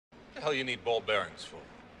the hell you need ball bearings for?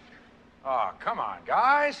 Oh, come on,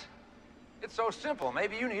 guys. It's so simple.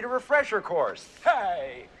 Maybe you need a refresher course.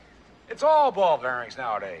 Hey, it's all ball bearings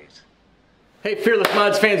nowadays. Hey Fearless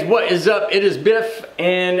Mods fans, what is up? It is Biff,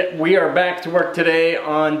 and we are back to work today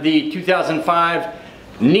on the 2005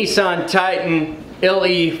 Nissan Titan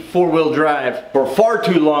LE four-wheel drive. For far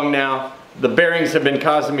too long now, the bearings have been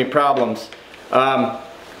causing me problems.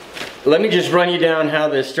 Let me just run you down how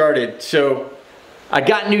this started. So, I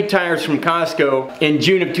got new tires from Costco in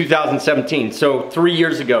June of 2017, so 3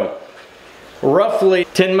 years ago. Roughly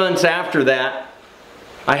 10 months after that,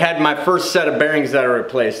 I had my first set of bearings that I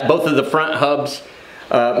replaced. Both of the front hubs,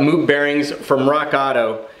 moved bearings from Rock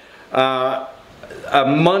Auto. A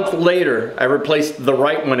month later, I replaced the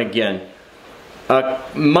right one again. A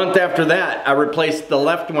month after that, I replaced the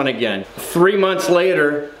left one again. 3 months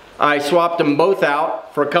later, I swapped them both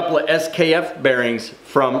out for a couple of SKF bearings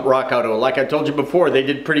from Rock Auto. Like I told you before, they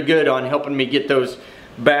did pretty good on helping me get those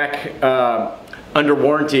back under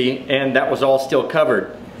warranty, and that was all still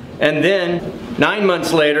covered. And then 9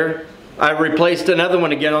 months later, I replaced another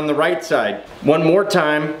one again on the right side. One more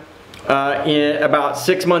time, in about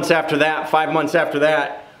 6 months after that, 5 months after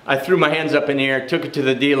that, I threw my hands up in the air, took it to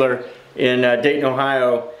the dealer in Dayton,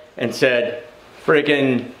 Ohio, and said,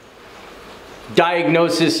 freaking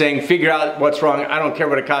diagnosis, saying, figure out what's wrong. I don't care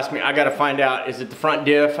what it costs me. I got to find out, is it the front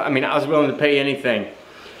diff? I mean, I was willing to pay anything.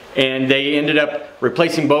 And they ended up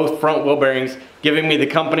replacing both front wheel bearings, giving me the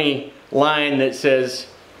company line that says,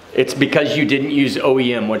 it's because you didn't use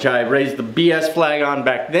OEM, which I raised the BS flag on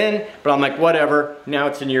back then, but I'm like, whatever, now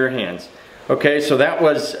it's in your hands. Okay, so that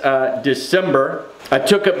was December. I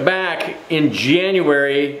took it back in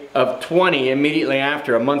January of 20, immediately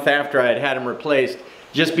after, a month after I had had them replaced,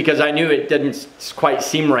 just because I knew it didn't quite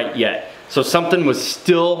seem right yet. So something was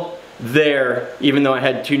still there, even though I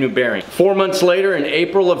had two new bearings. 4 months later, in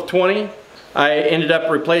April of 20, I ended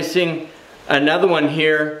up replacing another one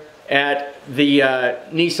here at the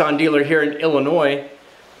Nissan dealer here in Illinois,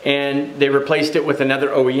 and they replaced it with another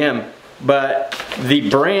OEM. But the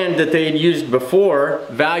brand that they had used before,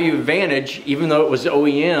 Value Advantage, even though it was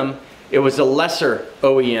OEM, it was a lesser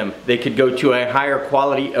OEM. They could go to a higher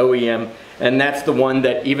quality OEM, and that's the one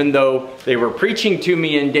that, even though they were preaching to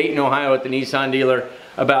me in Dayton, Ohio at the Nissan dealer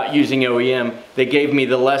about using OEM, they gave me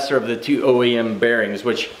the lesser of the two OEM bearings,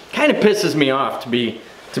 which kind of pisses me off, to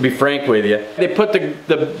be frank with you. They put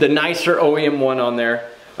the nicer OEM one on there.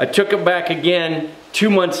 I took it back again 2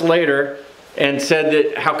 months later and said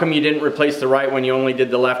that, how come you didn't replace the right one, you only did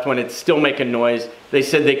the left one? It's still making noise. They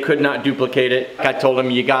said they could not duplicate it. I told them,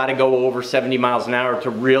 you gotta go over 70 miles an hour to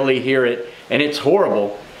really hear it, and it's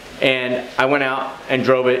horrible. And I went out and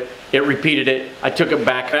drove it. It repeated it. I took it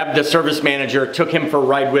back, grabbed the service manager, took him for a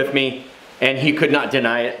ride with me, and he could not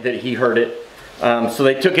deny it, that he heard it. So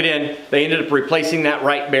they took it in. They ended up replacing that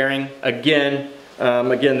right bearing again.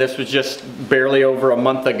 Again, this was just barely over a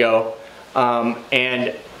month ago.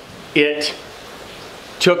 And it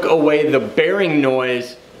took away the bearing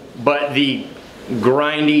noise, but the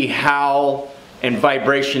grindy howl and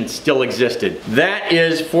vibration still existed. That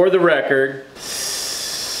is, for the record,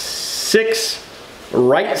 6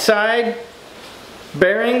 right side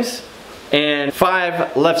bearings and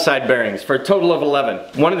 5 left side bearings for a total of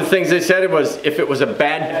 11. One of the things they said was, if it was a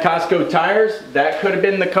bad Costco tires, that could have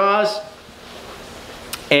been the cause.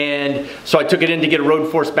 And so I took it in to get a road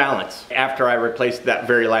force balance after I replaced that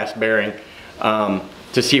very last bearing,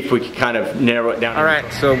 to see if we could kind of narrow it down. All right,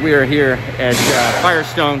 so we are here at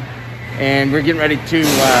Firestone, and we're getting ready to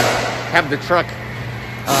have the truck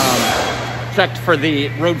checked for the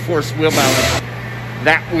road force wheel balance.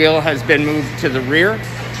 That wheel has been moved to the rear,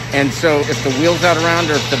 and so if the wheel's out around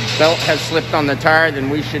or if the belt has slipped on the tire, then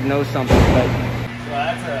we should know something. But so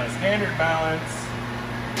that's a standard balance.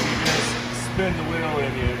 You just spin the wheel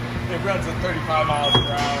and it runs at 35 miles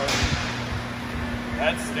per hour.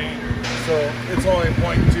 That's standard. So it's only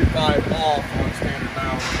 0.25 off on standard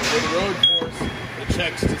balance. So with the road force, it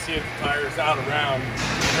checks to see if the tire is out around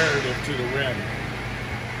comparative to the rim.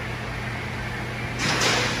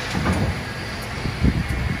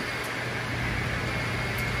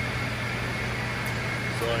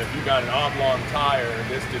 So if you got an oblong tire,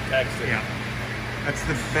 this detects it. yeah, that's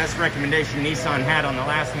the best recommendation Nissan had on the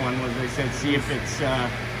last one, was they said, see if it's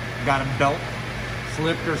got a belt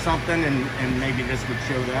slipped or something, and maybe this would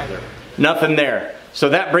show that. Nothing there. So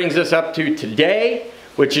that brings us up to today,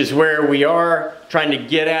 which is where we are trying to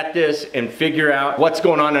get at this and figure out what's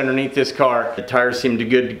going on underneath this car. The tires seemed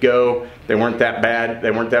good to go. They weren't that bad.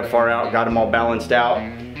 They weren't that far out. Got them all balanced out.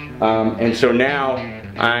 And so now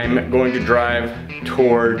I'm going to drive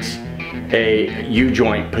towards a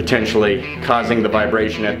U-joint potentially causing the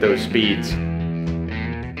vibration at those speeds.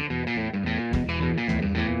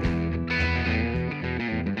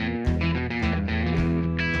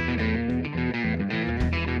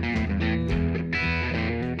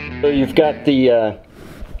 So you've got the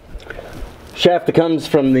shaft that comes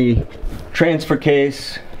from the transfer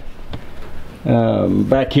case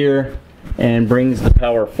back here and brings the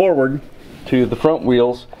power forward to the front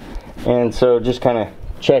wheels. And so just kind of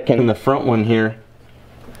checking the front one here,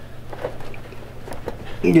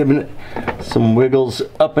 giving it some wiggles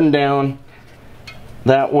up and down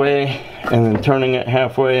that way, and then turning it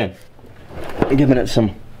halfway and giving it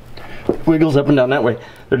some wiggles up and down that way.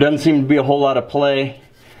 There doesn't seem to be a whole lot of play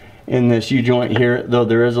in this U-joint here, though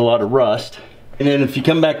there is a lot of rust. And then if you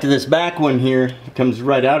come back to this back one here, it comes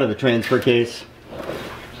right out of the transfer case.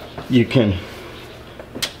 You can,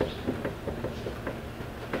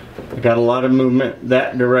 got a lot of movement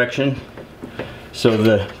that direction. So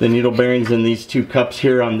the needle bearings in these two cups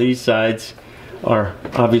here on these sides are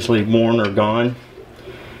obviously worn or gone.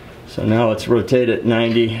 So now let's rotate it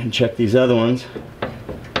 90 and check these other ones.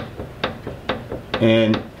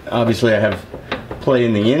 And obviously I have play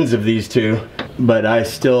in the ends of these two, but I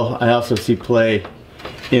also see play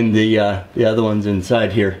in the other ones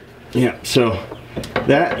inside here. Yeah, so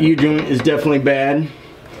that U-joint is definitely bad,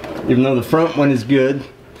 even though the front one is good.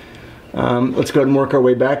 Let's go ahead and work our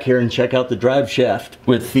way back here and check out the drive shaft.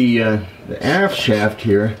 With the aft shaft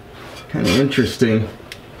here, kind of interesting.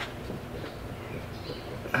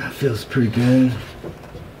 Feels pretty good.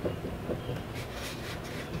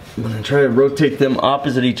 When I try to rotate them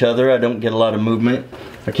opposite each other, I don't get a lot of movement.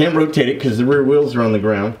 I can't rotate it because the rear wheels are on the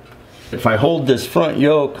ground. If I hold this front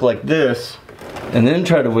yoke like this, and then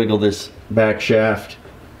try to wiggle this back shaft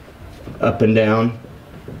up and down,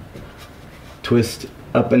 twist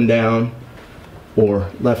up and down,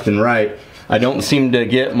 or left and right, I don't seem to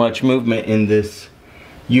get much movement in this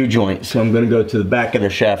U-joint. So I'm going to go to the back of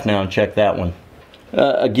the shaft now and check that one.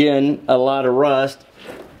 Again, a lot of rust,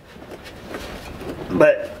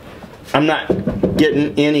 but I'm not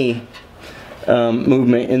getting any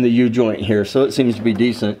movement in the U-joint here, so it seems to be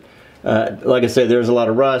decent. Like I said, there's a lot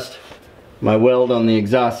of rust. My weld on the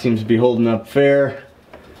exhaust seems to be holding up fair.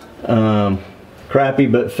 Crappy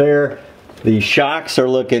but fair. The shocks are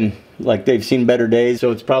looking like they've seen better days,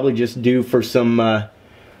 so it's probably just due for some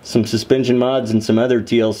suspension mods and some other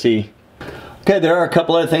TLC. Okay, there are a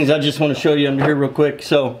couple other things I just want to show you under here real quick.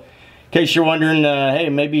 So, in case you're wondering, hey,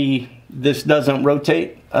 maybe this doesn't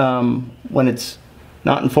rotate when it's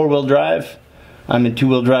not in four-wheel drive. I'm in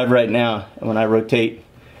two-wheel drive right now, and when I rotate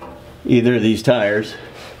either of these tires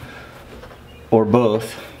or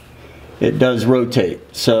both, it does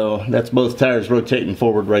rotate. So that's both tires rotating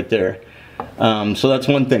forward right there. So that's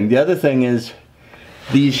one thing. The other thing is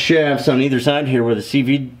these shafts on either side here where the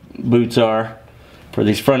CV boots are for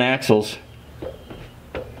these front axles.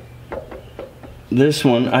 This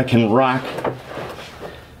one I can rock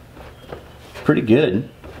pretty good.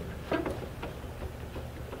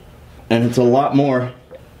 And it's a lot more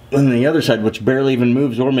than the other side, which barely even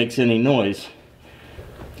moves or makes any noise.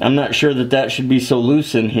 I'm not sure that that should be so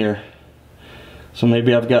loose in here. So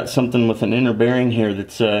maybe I've got something with an inner bearing here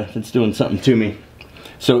that's doing something to me.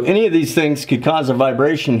 So any of these things could cause a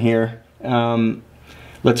vibration here.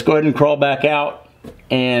 Let's go ahead and crawl back out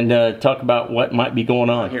and talk about what might be going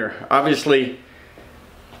on here. Obviously,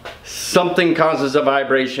 something causes a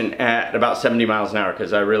vibration at about 70 miles an hour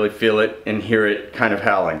because I really feel it and hear it kind of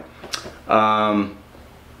howling.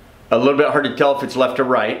 A little bit hard to tell if it's left or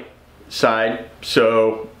right side,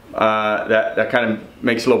 so that kind of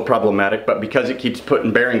makes it a little problematic, but because it keeps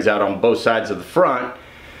putting bearings out on both sides of the front,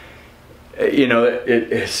 you know,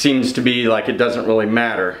 it seems to be like it doesn't really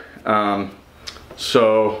matter.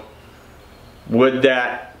 So would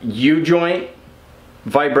that U-joint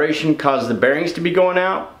vibration cause the bearings to be going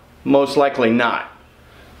out? Most likely not.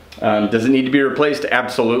 Does it need to be replaced?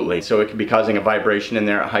 Absolutely. So it could be causing a vibration in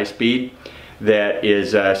there at high speed that is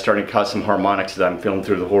starting to cause some harmonics that I'm feeling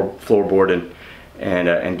through the floorboard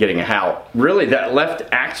and getting a howl. Really, that left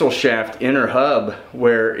axle shaft inner hub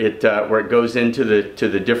where it goes into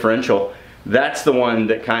the differential, that's the one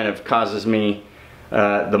that kind of causes me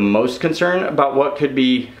the most concern about what could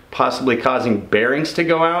be possibly causing bearings to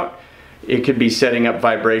go out. It could be setting up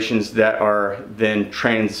vibrations that are then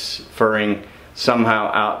transferring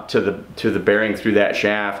somehow out to the bearing through that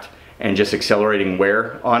shaft and just accelerating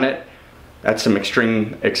wear on it. That's some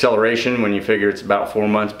extreme acceleration when you figure it's about 4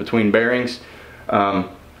 months between bearings.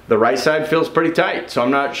 The right side feels pretty tight, so I'm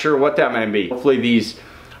not sure what that might be. Hopefully these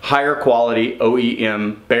higher quality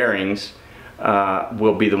OEM bearings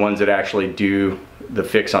will be the ones that actually do the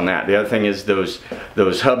fix on that. The other thing is those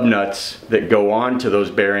hub nuts that go on to those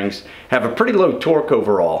bearings have a pretty low torque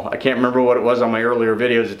overall. I can't remember what it was on my earlier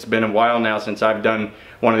videos. It's been a while now since I've done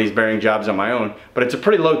one of these bearing jobs on my own, but it's a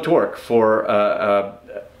pretty low torque for a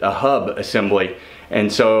hub assembly. And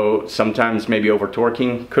so sometimes maybe over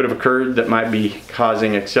torquing could have occurred that might be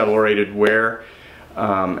causing accelerated wear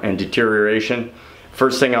and deterioration.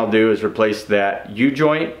 First thing I'll do is replace that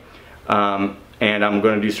U-joint, and I'm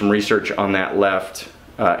going to do some research on that left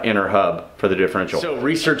inner hub for the differential. So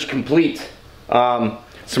research complete.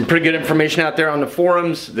 Some pretty good information out there on the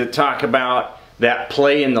forums that talk about that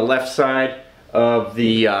play in the left side of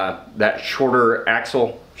the that shorter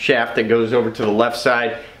axle shaft that goes over to the left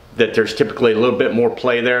side, that there's typically a little bit more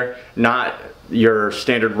play there. Not your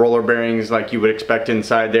standard roller bearings like you would expect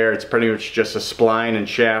inside there. It's pretty much just a spline and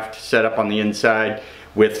shaft set up on the inside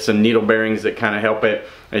with some needle bearings that kind of help it.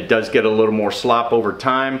 It does get a little more slop over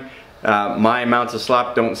time. My amounts of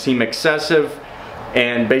slop don't seem excessive,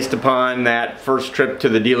 and based upon that first trip to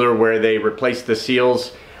the dealer where they replaced the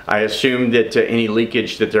seals, I assumed that any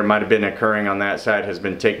leakage that there might have been occurring on that side has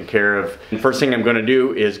been taken care of. The first thing I'm going to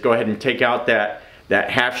do is go ahead and take out that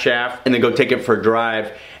half shaft and then go take it for a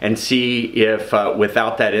drive and see if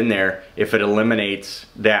without that in there, if it eliminates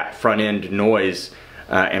that front end noise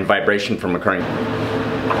and vibration from occurring.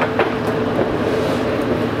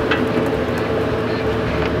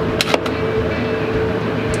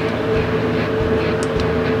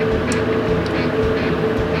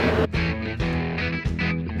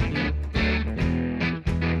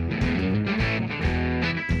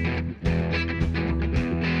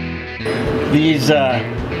 These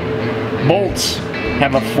bolts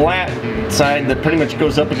have a flat side that pretty much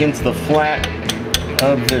goes up against the flat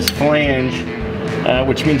of this flange,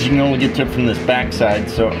 which means you can only get to it from this back side.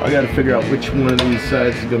 So I got to figure out which one of these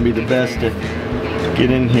sides is going to be the best to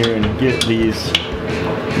get in here and get these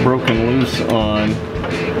broken loose on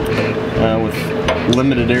with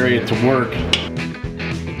limited area to work.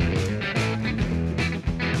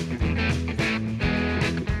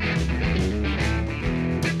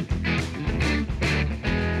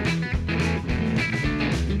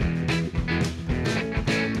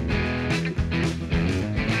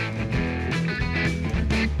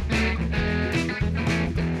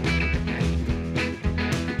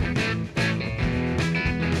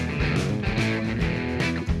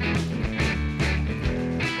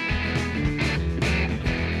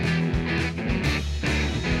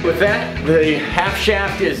 With that, the half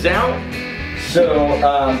shaft is out, so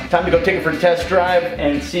time to go take it for a test drive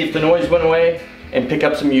and see if the noise went away and pick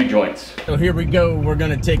up some U-joints. So here we go, we're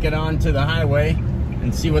going to take it on to the highway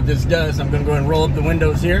and see what this does. I'm going to go ahead and roll up the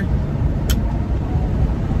windows here.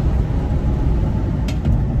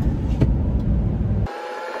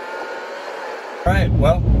 Alright,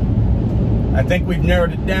 well, I think we've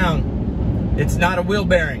narrowed it down. It's not a wheel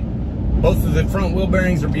bearing. Both of the front wheel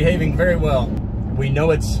bearings are behaving very well. We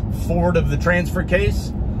know it's forward of the transfer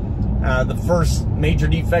case. The first major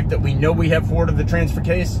defect that we know we have forward of the transfer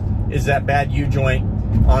case is that bad U-joint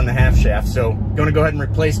on the half shaft. So going to go ahead and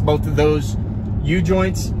replace both of those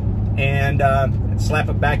U-joints and slap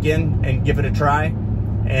it back in and give it a try.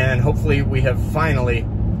 And hopefully we have finally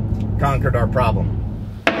conquered our problem.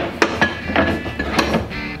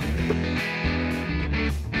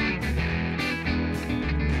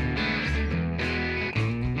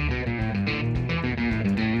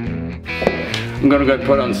 I'm going to go ahead and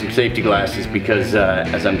put on some safety glasses because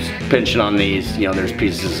as I'm pinching on these, you know, there's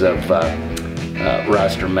pieces of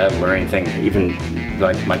rust or metal or anything. Even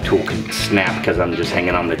like my tool can snap because I'm just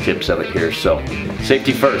hanging on the tips of it here. So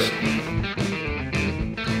safety first.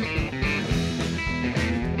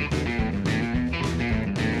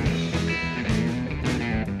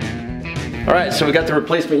 All right, so we got the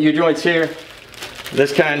replacement U-joints here.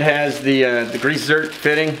 This kind has the grease zert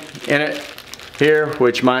fitting in it here,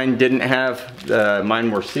 which mine didn't have.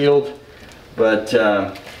 Mine were sealed, but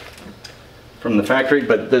from the factory.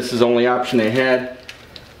 But this is the only option they had,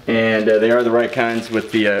 and they are the right kinds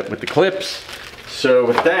with the clips. So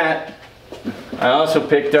with that, I also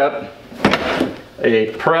picked up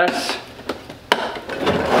a press.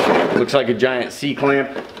 Looks like a giant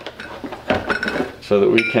C-clamp, so that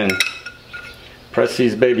we can press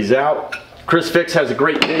these babies out. Chris Fix has a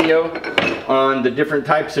great video on the different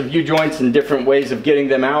types of U-joints and different ways of getting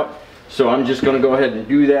them out. So I'm just going to go ahead and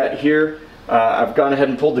do that here. I've gone ahead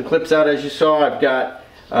and pulled the clips out, as you saw. I've got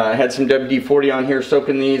had some WD-40 on here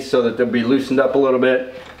soaking these so that they'll be loosened up a little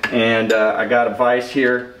bit. And I got a vise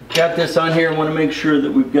here. Got this on here. I want to make sure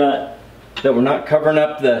that we're not covering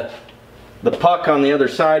up the puck on the other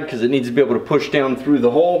side, because it needs to be able to push down through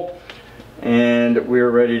the hole. and we're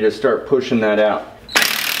ready to start pushing that out.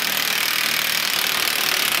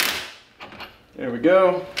 There we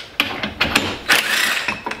go.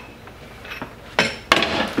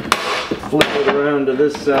 Flip it around to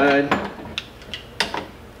this side.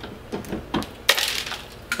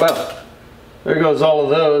 Well, there goes all of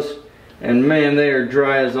those, and man, they are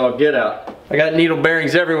dry as all get out. I got needle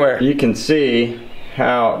bearings everywhere. You can see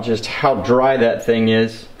just how dry that thing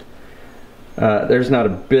is. There's not a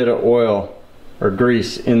bit of oil or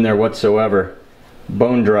grease in there whatsoever.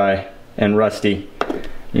 Bone dry and rusty.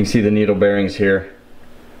 You can see the needle bearings here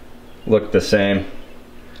look the same.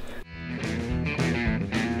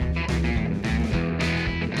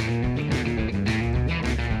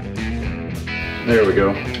 There we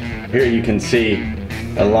go. Here you can see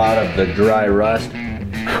a lot of the dry rust.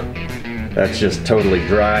 That's just totally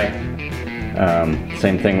dry.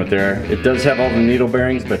 Same thing with there. It does have all the needle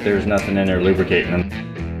bearings, but there's nothing in there lubricating them.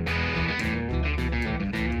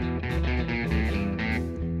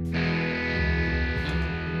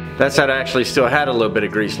 That side actually still had a little bit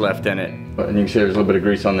of grease left in it. And you can see there's a little bit of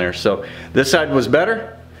grease on there. So this side was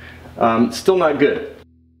better. Still not good.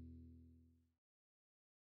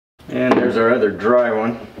 And there's our other dry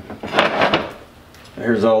one.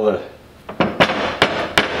 There's all the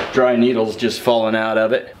dry needles just falling out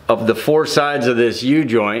of it. Of the 4 sides of this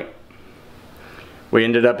U-joint, we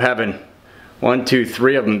ended up having 1, 2,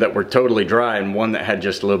 3 of them that were totally dry and one that had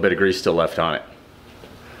just a little bit of grease still left on it.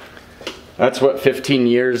 That's what 15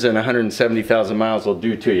 years and 170,000 miles will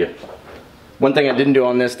do to you. One thing I didn't do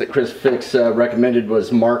on this that Chris Fix recommended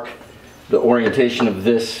was mark the orientation of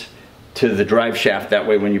this to the drive shaft. That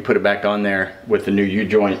way when you put it back on there with the new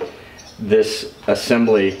U-joint, this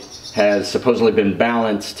assembly has supposedly been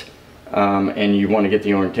balanced, and you want to get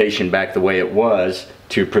the orientation back the way it was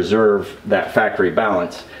to preserve that factory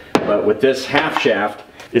balance. But with this half shaft,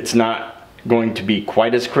 it's not going to be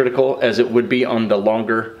quite as critical as it would be on the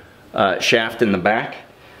longer shaft in the back.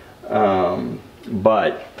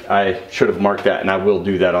 But I should have marked that, and I will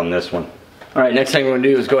do that on this one. Alright, next thing we're going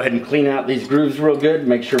to do is go ahead and clean out these grooves real good.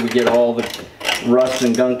 Make sure we get all the rust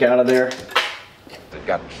and gunk out of there. They've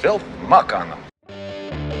got filth and muck on them.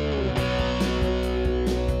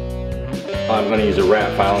 I'm going to use a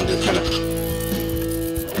rat file and just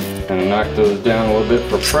kind of knock those down a little bit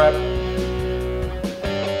for prep.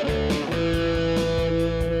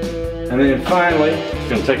 And then finally, I'm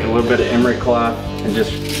going to take a little bit of emery cloth and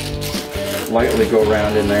just lightly go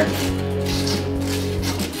around in there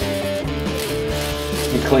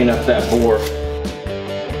and clean up that bore.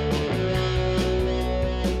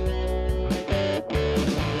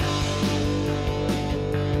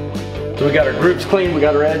 So we got our grooves clean, we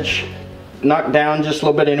got our edge knocked down just a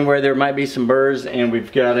little bit anywhere there might be some burrs, and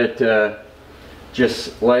we've got it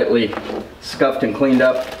just lightly scuffed and cleaned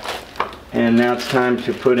up. And now it's time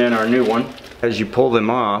to put in our new one. As you pull them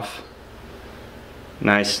off,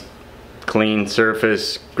 nice clean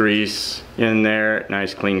surface, grease in there,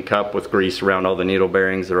 nice clean cup with grease around all the needle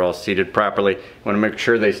bearings. They're all seated properly. Want to make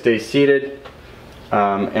sure they stay seated,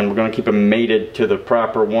 and we're going to keep them mated to the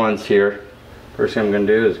proper ones here. First thing I'm going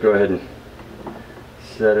to do is go ahead and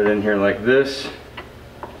set it in here like this,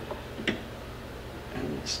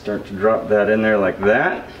 and start to drop that in there like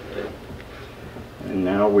that. And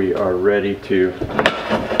now we are ready to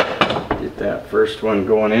get that first one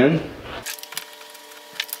going in.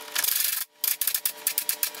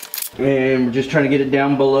 And we're just trying to get it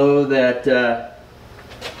down below that,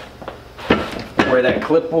 where that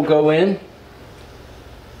clip will go in.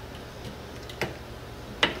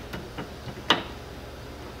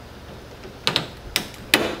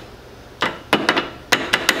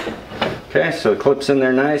 Okay, so the clip's in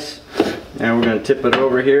there nice. Now we're going to tip it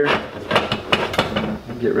over here.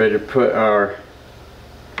 Get ready to put our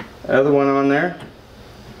other one on there.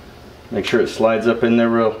 Make sure it slides up in there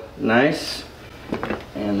real nice.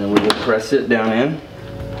 And then we will press it down in.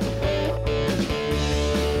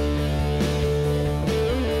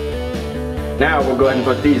 Now we'll go ahead and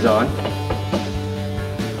put these on.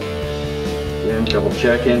 Again, double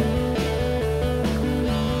checking.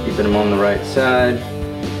 Keeping them on the right side.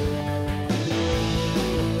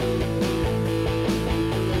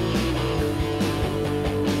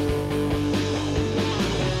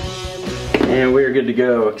 And we're good to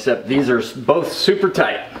go, except these are both super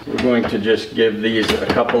tight. We're going to just give these a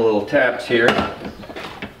couple little taps here.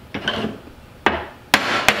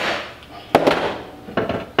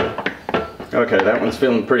 Okay, that one's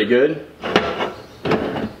feeling pretty good.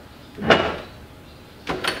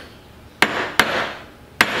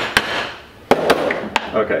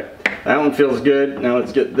 Okay, that one feels good. Now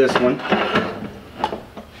let's get this one.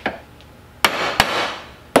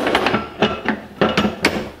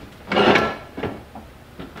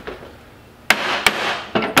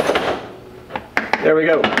 we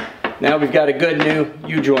go. Now we've got a good new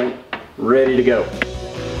U-joint ready to go.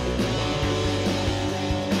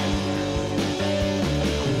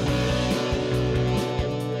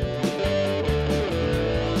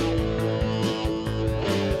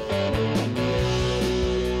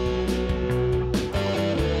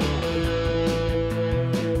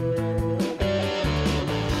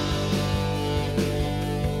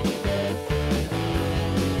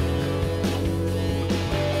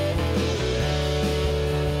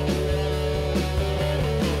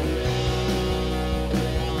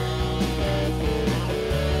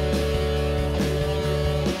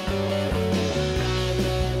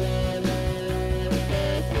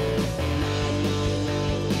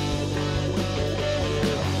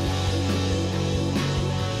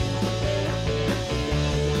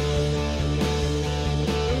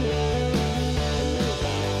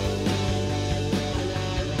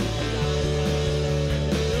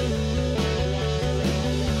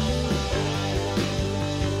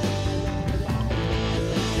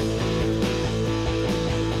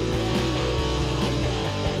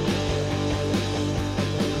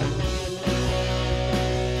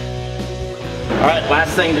 All right,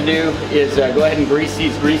 last thing to do is go ahead and grease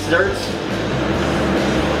these grease zerks,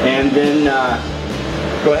 and then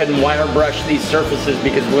go ahead and wire brush these surfaces,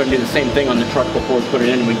 because we're going to do the same thing on the truck before we put it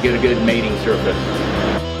in and we get a good mating surface.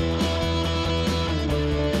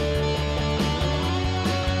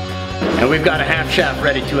 And we've got a half shaft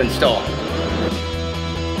ready to install.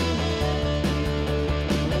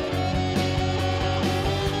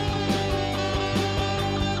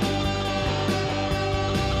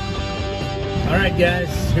 Alright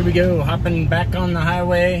guys, here we go, hopping back on the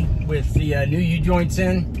highway with the new U-joints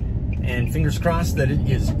in, and fingers crossed that it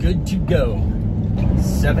is good to go.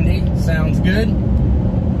 70 sounds good.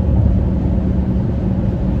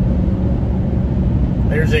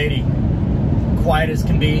 There's 80. Quiet as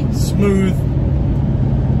can be, smooth,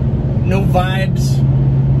 no vibes,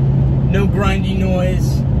 no grindy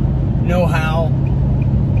noise, no howl.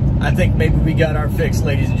 I think maybe we got our fix,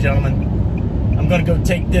 ladies and gentlemen. I'm gonna go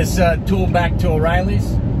take this tool back to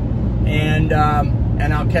O'Reilly's, and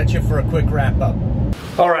I'll catch you for a quick wrap up.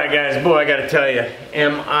 All right guys, boy, I gotta tell you,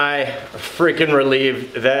 am I freaking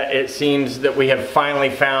relieved that it seems that we have finally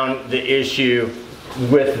found the issue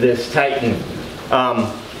with this Titan.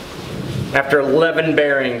 After 11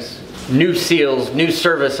 bearings, new seals, new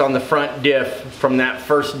service on the front diff from that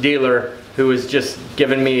first dealer who was just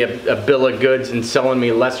giving me a bill of goods and selling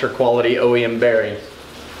me lesser quality OEM bearings,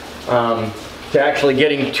 to actually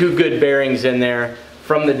getting 2 good bearings in there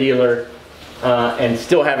from the dealer and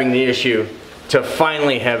still having the issue, to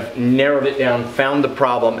finally have narrowed it down, found the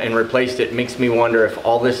problem, and replaced it, makes me wonder if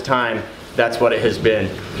all this time that's what it has been.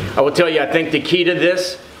 I will tell you, I think the key to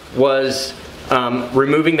this was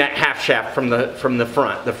removing that half shaft from the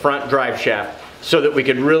front drive shaft, so that we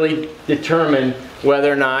could really determine whether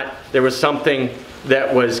or not there was something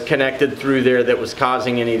that was connected through there that was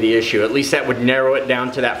causing any of the issue. At least that would narrow it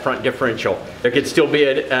down to that front differential. There could still be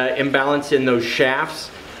an imbalance in those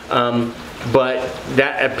shafts, but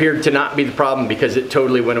that appeared to not be the problem, because it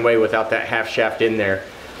totally went away without that half shaft in there.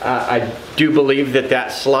 I do believe that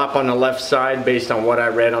that slop on the left side, based on what I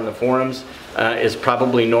read on the forums, is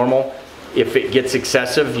probably normal. If it gets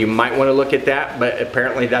excessive, you might want to look at that, but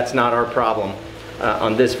apparently that's not our problem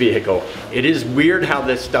on this vehicle. It is weird how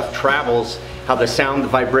this stuff travels, how the sound, the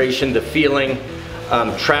vibration, the feeling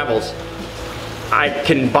travels. I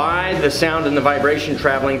can buy the sound and the vibration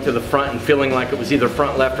traveling to the front and feeling like it was either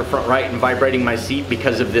front left or front right and vibrating my seat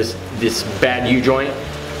because of this bad U-joint,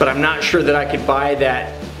 but I'm not sure that I could buy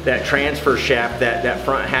that transfer shaft, that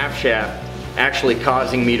front half shaft, actually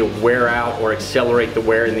causing me to wear out or accelerate the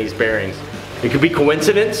wear in these bearings. It could be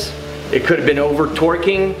coincidence. It could have been over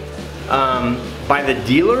torquing by the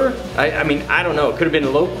dealer. I mean, I don't know. It could have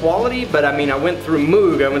been low quality, but I mean, I went through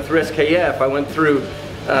Moog, I went through SKF, I went through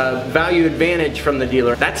Value Advantage from the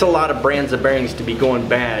dealer. That's a lot of brands of bearings to be going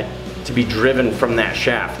bad, to be driven from that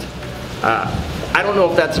shaft. I don't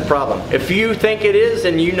know if that's a problem. If you think it is,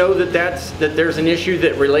 and you know that there's an issue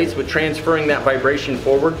that relates with transferring that vibration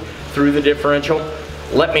forward through the differential,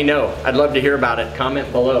 let me know. I'd love to hear about it. Comment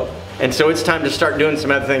below. And so it's time to start doing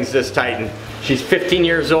some other things this Titan. She's 15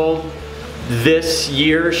 years old. This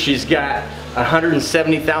year she's got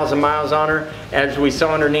 170,000 miles on her. As we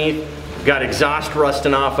saw underneath, we've got exhaust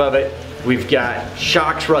rusting off of it. We've got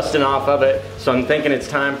shocks rusting off of it. So I'm thinking it's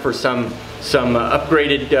time for some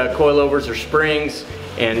upgraded coilovers or springs,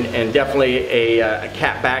 and definitely a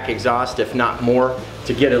cat back exhaust, if not more,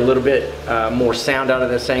 to get a little bit more sound out of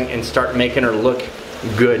this thing and start making her look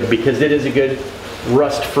good, because it is a good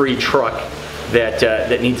rust-free truck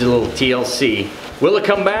that needs a little TLC. Will it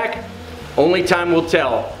come back? Only time will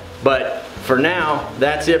tell. But for now,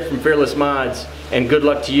 that's it from Fearless Mods. And good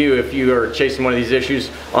luck to you if you are chasing one of these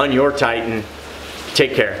issues on your Titan.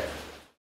 Take care.